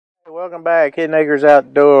Welcome back, Hidden Acres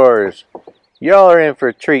Outdoors. Y'all are in for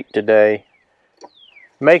a treat today.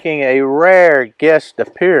 Making a rare guest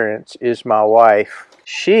appearance is my wife.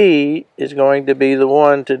 She is going to be the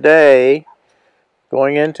one today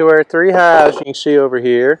going into our 3 hives you can see over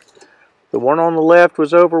here. The one on the left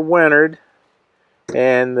was overwintered,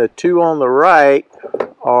 and the 2 on the right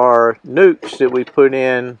are nukes that we put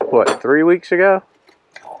in, what, 3 weeks ago?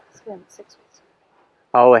 It's been 6 weeks.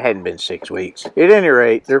 Oh, it hadn't been 6 weeks. At any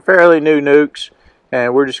rate, they're fairly new nukes,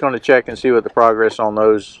 and we're just going to check and see what the progress on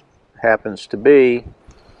those happens to be.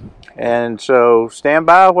 And so stand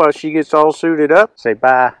by while she gets all suited up. Say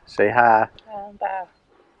bye. Say hi. Bye.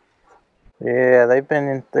 Yeah, they've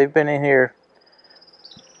been in here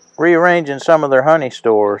rearranging some of their honey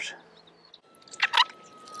stores.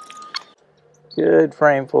 Good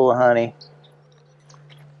frame full of honey.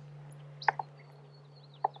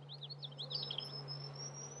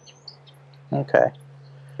 Okay.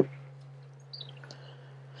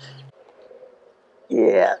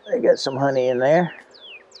 Yeah, they got some honey in there.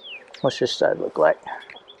 What's this side look like?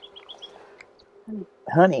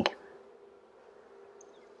 Honey.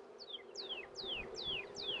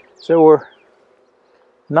 So we're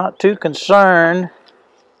not too concerned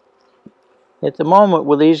at the moment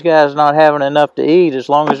with these guys not having enough to eat, as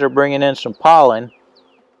long as they're bringing in some pollen,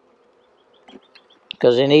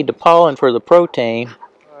 because they need the pollen for the protein.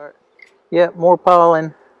 Yep, more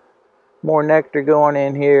pollen, more nectar going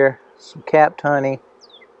in here, some capped honey.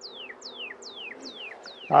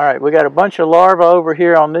 Alright, we got a bunch of larvae over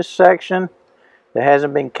here on this section that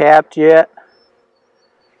hasn't been capped yet,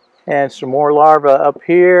 and some more larvae up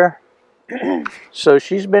here. So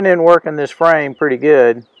she's been in working this frame pretty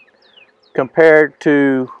good compared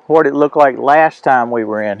to what it looked like last time we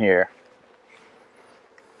were in here.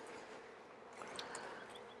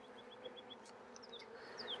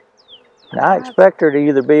 Now, I expect her to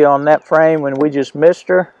either be on that frame when we just missed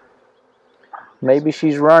her. Maybe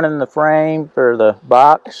she's running the frame or the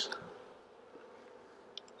box.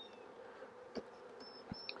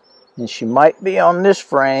 And she might be on this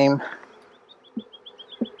frame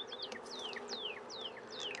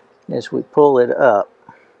as we pull it up.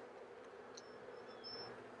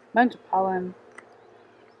 Bunch of pollen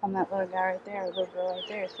on that little guy right there, little girl right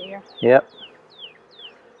there, see her? Yep.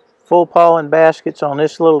 Full pollen baskets on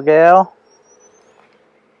this little gal.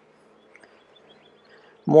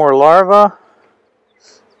 More larvae.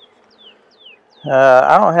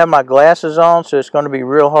 I don't have my glasses on, so it's going to be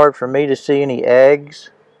real hard for me to see any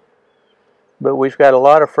eggs. But we've got a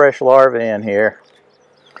lot of fresh larvae in here.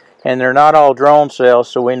 And they're not all drone cells,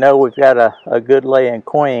 so we know we've got a good laying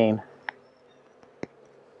queen.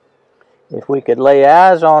 If we could lay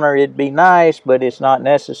eyes on her, it'd be nice, but it's not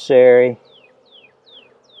necessary.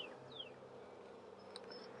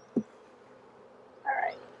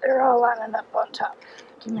 Alright, they're all lining up on top.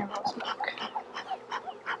 Give me a little smoke.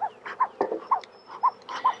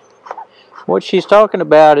 What she's talking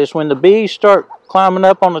about is when the bees start climbing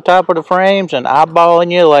up on the top of the frames and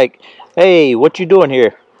eyeballing you like, hey, what you doing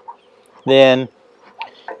here? Then,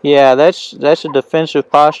 yeah, that's a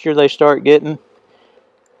defensive posture they start getting.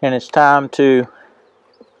 And it's time to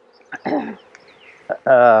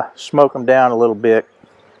smoke them down a little bit.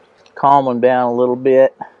 Calm them down a little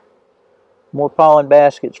bit. More pollen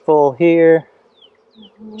baskets full here.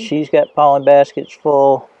 She's got pollen baskets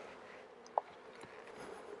full.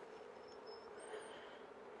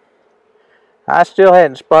 I still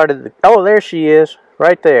hadn't spotted the... Oh, there she is.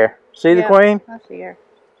 Right there. See the queen? I see her.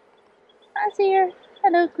 I see her.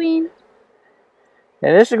 Hello, queen.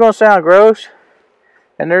 And this is going to sound gross.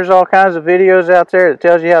 And there's all kinds of videos out there that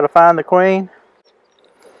tells you how to find the queen.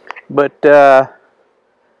 But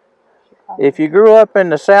if you grew up in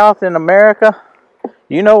the South in America,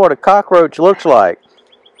 you know what a cockroach looks like.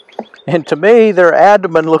 And to me, their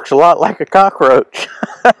abdomen looks a lot like a cockroach.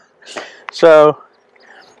 So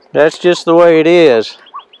that's just the way it is.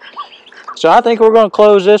 So I think we're going to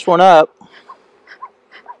close this one up.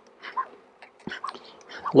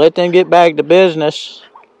 Let them get back to business.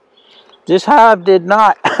 This hive did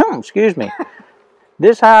not, excuse me,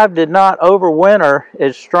 this hive did not overwinter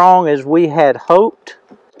as strong as we had hoped.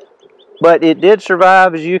 But it did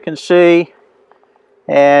survive, as you can see.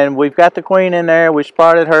 And we've got the queen in there. We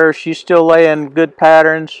spotted her. She's still laying good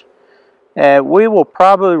patterns. And we will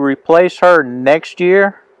probably replace her next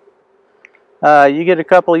year. You get a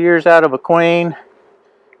couple of years out of a queen,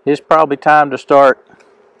 it's probably time to start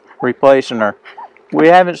replacing her. We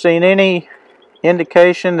haven't seen any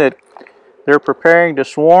indication that they're preparing to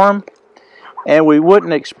swarm, and we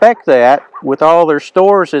wouldn't expect that with all their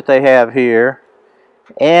stores that they have here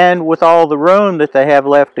and with all the room that they have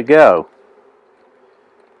left to go.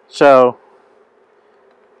 So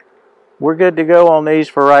we're good to go on these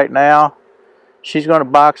for right now. She's going to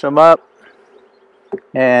box them up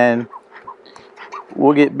and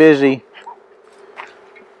we'll get busy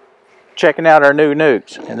checking out our new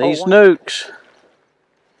nukes. And these nukes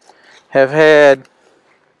have had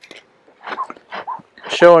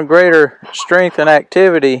showing greater strength and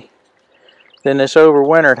activity than this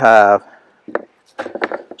overwintered hive.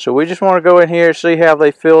 So we just want to go in here and see how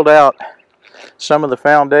they filled out some of the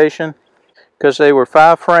foundation, because they were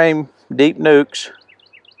 5-frame deep nukes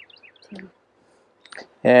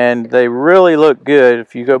and they really look good.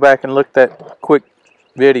 If you go back and look at that quick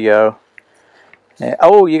video. And,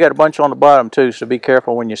 oh, you got a bunch on the bottom too, so be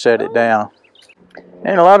careful when you set it down.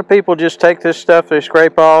 And a lot of people just take this stuff they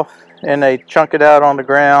scrape off and they chunk it out on the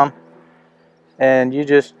ground, and you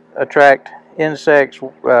just attract insects,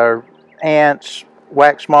 ants,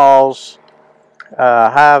 wax moths,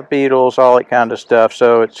 hive beetles, all that kind of stuff.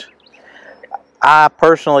 So I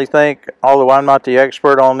personally think, although I'm not the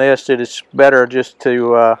expert on this, that it's better just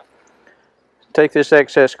to take this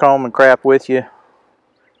excess comb and crap with you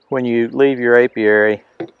when you leave your apiary.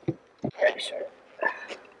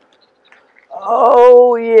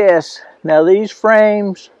 Oh yes, now these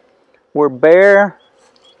frames were bare,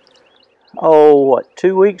 oh what,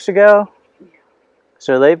 2 weeks ago?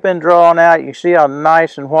 So they've been drawn out. You see how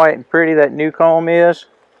nice and white and pretty that new comb is?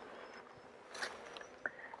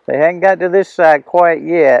 They haven't got to this side quite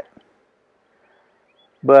yet,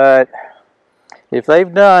 but if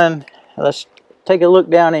they've done, let's take a look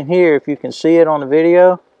down in here if you can see it on the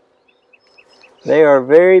video. They are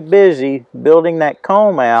very busy building that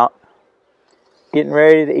comb out, getting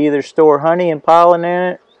ready to either store honey and pollen in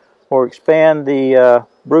it or expand the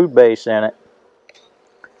brood base in it.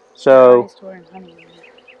 So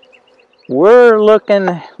we're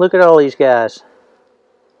looking, look at all these guys.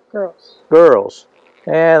 Girls.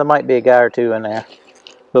 Yeah, there might be a guy or two in there.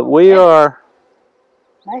 But we are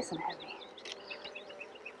nice and heavy.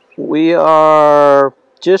 We are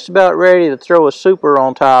just about ready to throw a super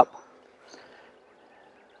on top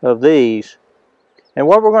of these. And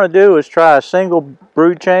what we're going to do is try a single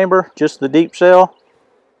brood chamber, just the deep cell.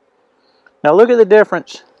 Now look at the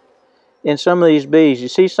difference in some of these bees. You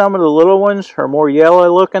see some of the little ones are more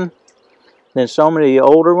yellow looking than some of the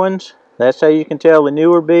older ones. That's how you can tell the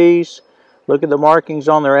newer bees. Look at the markings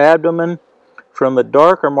on their abdomen. From the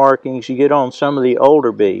darker markings you get on some of the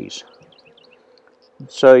older bees.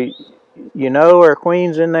 So you know our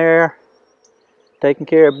queen's in there taking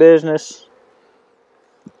care of business.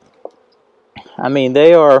 I mean,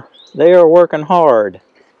 they are working hard.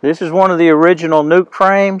 This is one of the original nuke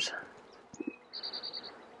frames.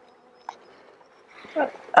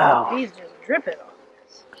 Oh, bees just dripping on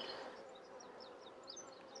this.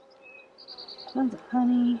 Tons of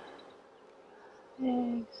honey,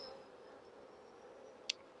 eggs.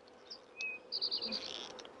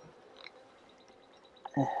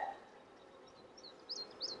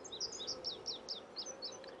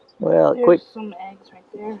 Well, there's quick. Some eggs right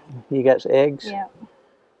there. You got some eggs? Yeah.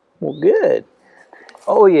 Well, good.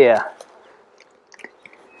 Oh yeah.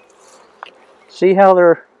 See how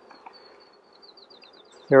they're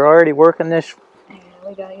already working this? Yeah,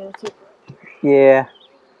 we gotta get a super. Yeah.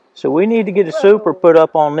 So we need to get a super put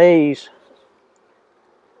up on these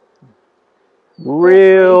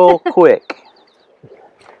real quick.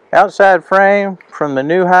 Outside frame from the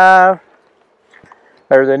new hive,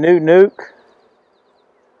 or the new nuke.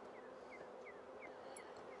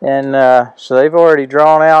 And so they've already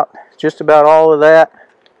drawn out just about all of that.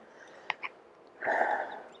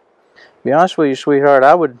 To be honest with you, sweetheart,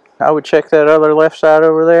 I would check that other left side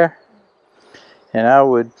over there,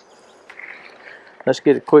 and let's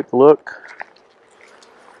get a quick look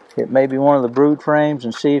at maybe one of the brood frames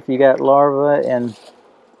and see if you got larvae and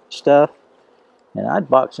stuff. And I'd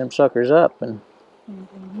box them suckers up and.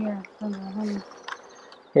 Here, from the honey.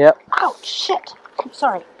 Yep. Ouch! Shit. I'm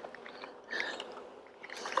sorry.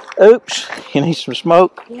 Oops, you need some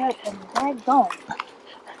smoke? Yeah, and daggone.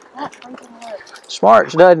 That freaking works.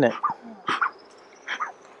 Smarts, doesn't it?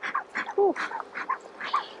 Whew.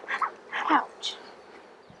 Ouch.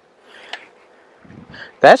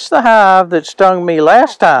 That's the hive that stung me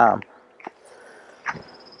last time.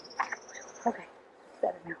 Okay,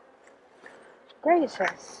 better now.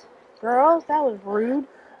 Gracious. Girls, that was rude.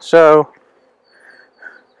 So,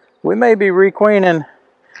 we may be requeening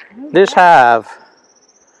this hive.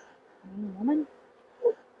 Woman?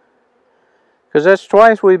 Because that's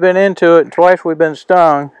twice we've been into it and twice we've been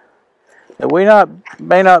stung. And we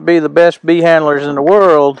may not be the best bee handlers in the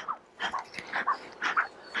world,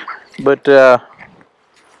 but Ow,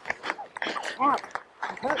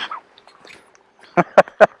 it hurt.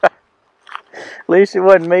 least it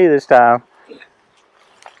wasn't me this time.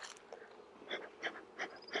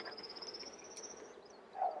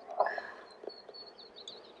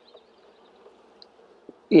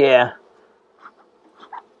 Yeah.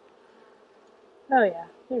 Oh yeah,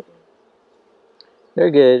 they're good.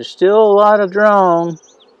 They're good. Still a lot of drone.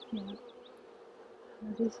 Yeah.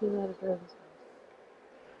 I do see a lot of drones.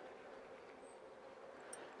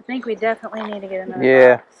 I think we definitely need to get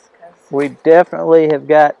another box. We definitely have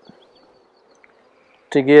got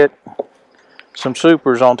to get some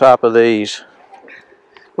supers on top of these.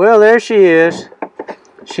 Well, there she is.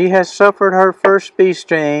 She has suffered her first bee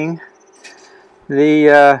sting.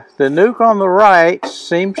 The nuke on the right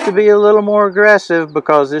seems to be a little more aggressive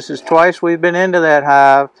because this is twice we've been into that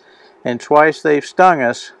hive and twice they've stung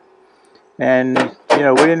us. And you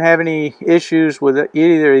know, we didn't have any issues with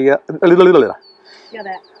either.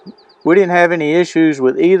 We didn't have any issues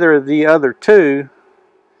with either of the other two.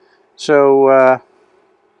 So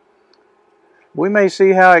we may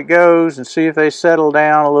see how it goes and see if they settle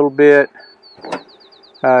down a little bit.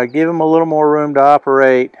 Give them a little more room to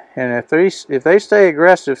operate, and if they stay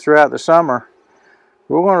aggressive throughout the summer,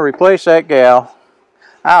 we're going to replace that gal.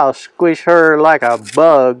 I'll squish her like a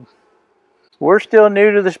bug. We're still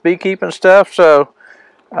new to this beekeeping stuff, so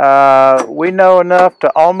we know enough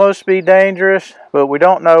to almost be dangerous, but we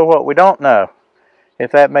don't know what we don't know,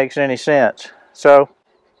 if that makes any sense. So,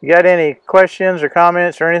 you got any questions or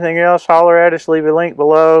comments or anything else, holler at us, leave a link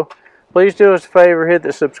below. Please do us a favor, hit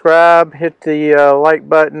the subscribe, hit the like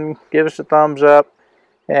button, give us a thumbs up,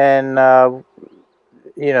 and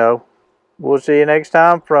you know, we'll see you next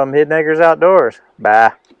time from Hidden Acres Outdoors.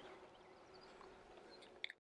 Bye.